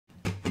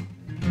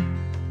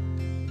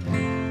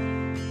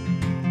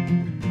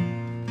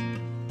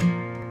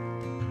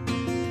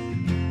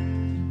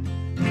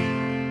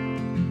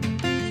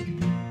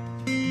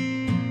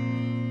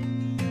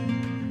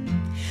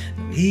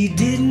He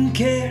didn't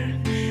care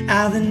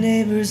how the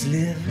neighbors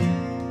lived.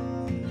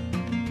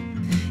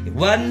 It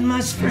wasn't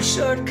much for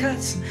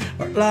shortcuts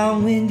or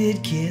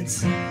long-winded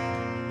kids.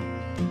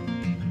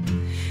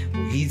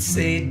 Well, he'd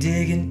say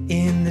digging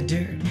in the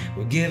dirt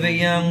will give a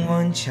young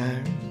one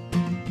charm.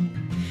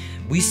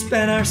 We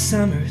spent our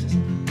summers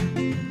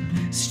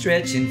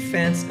stretching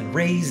fence and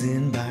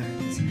raising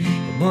barns.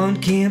 In one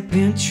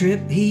camping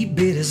trip he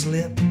bit his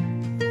lip,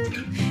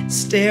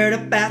 stared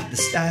up at the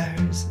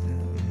stars.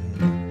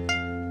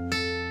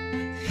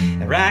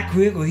 And right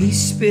quick, well, he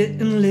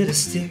spit and lit a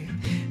stick.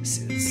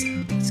 Says,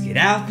 let's get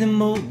out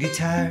them old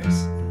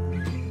guitars,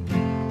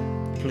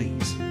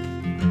 please.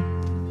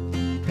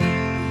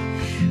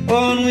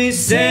 Oh, and we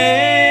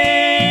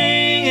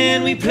sang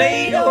and we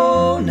played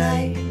all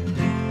night,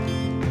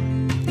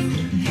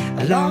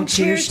 a long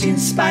cherished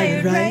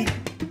inspired right,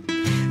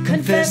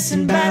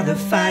 confessing by the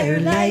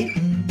firelight.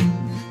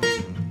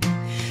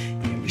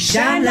 And we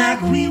shine like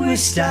we were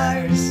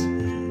stars,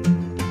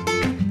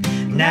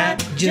 not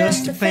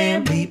just a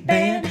family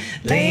band,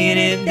 laying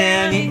it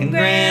down in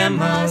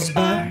Grandma's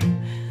bar.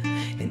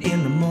 And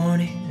in the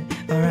morning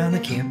around the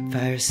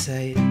campfire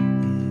side,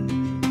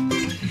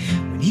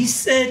 when he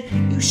said,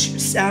 you sure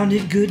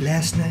sounded good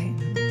last night,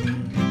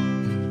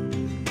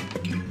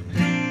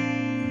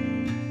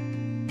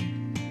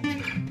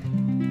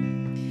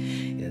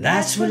 yeah,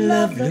 that's what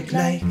love looked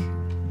like.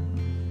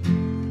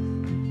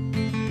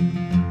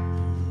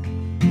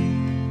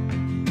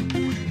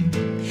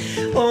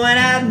 Oh, and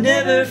I've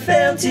never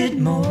felt it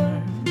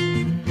more.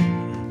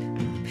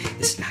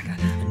 It's like a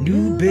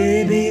new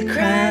baby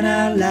crying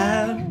out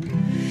loud,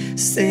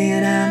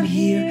 saying I'm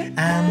here,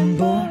 I'm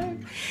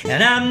born,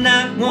 and I'm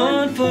not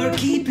one for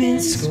keeping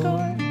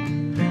score.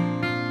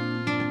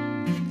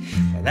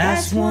 Well,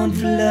 that's one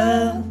for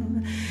love.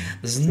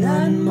 There's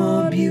none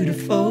more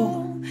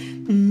beautiful.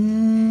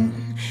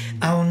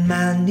 On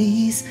my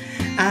knees,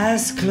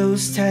 eyes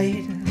closed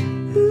tight,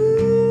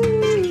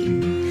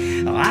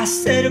 I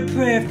said a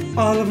prayer for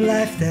all of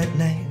life that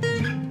night.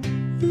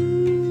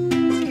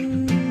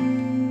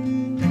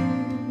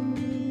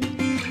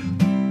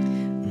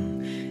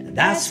 And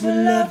that's what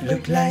love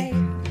looked like.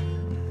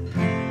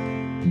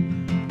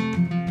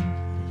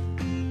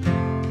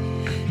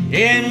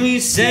 And we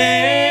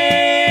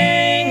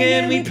sang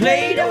and we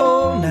played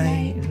all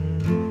night,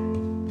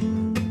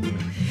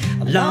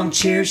 a long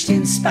cherished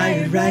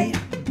inspired right,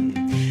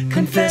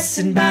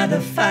 confessing by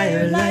the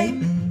firelight.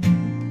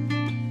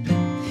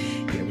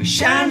 We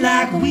shine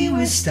like we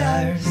were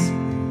stars,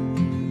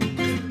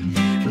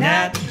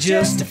 not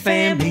just a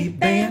family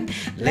band,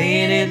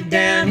 laying it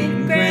down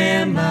in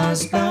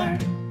Grandma's bar.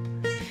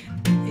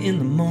 In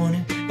the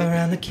morning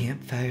around the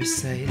campfire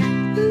side,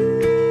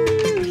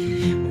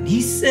 when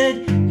he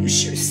said, you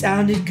sure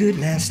sounded good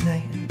last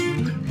night,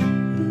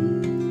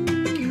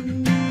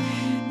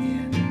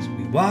 yeah, as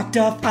we walked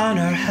off on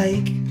our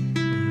hike,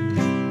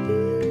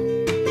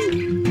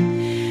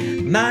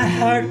 my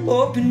heart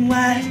open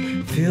wide,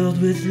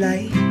 filled with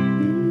light,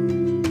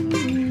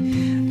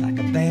 like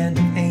a band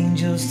of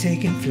angels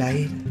taking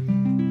flight.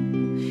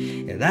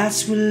 Yeah,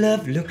 that's what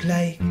love looked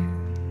like.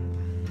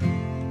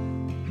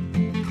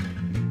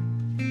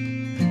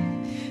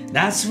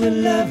 That's what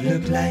love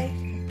looked like.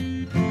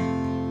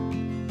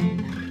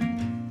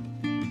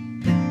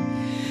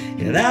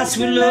 Yeah, that's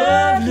what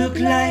love looked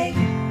like.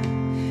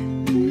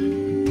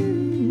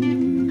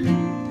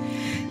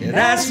 Yeah,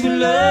 that's what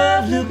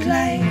love looked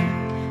like.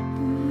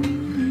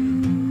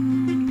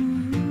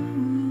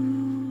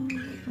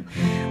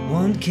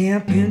 One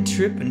camping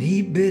trip and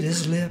he bit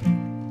his lip,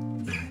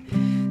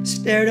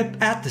 stared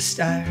up at the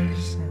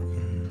stars.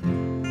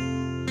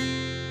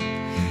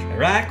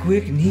 Right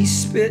quick and he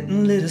spit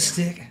and lit a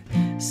stick.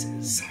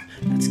 Says,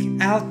 let's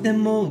get out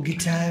them old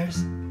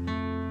guitars.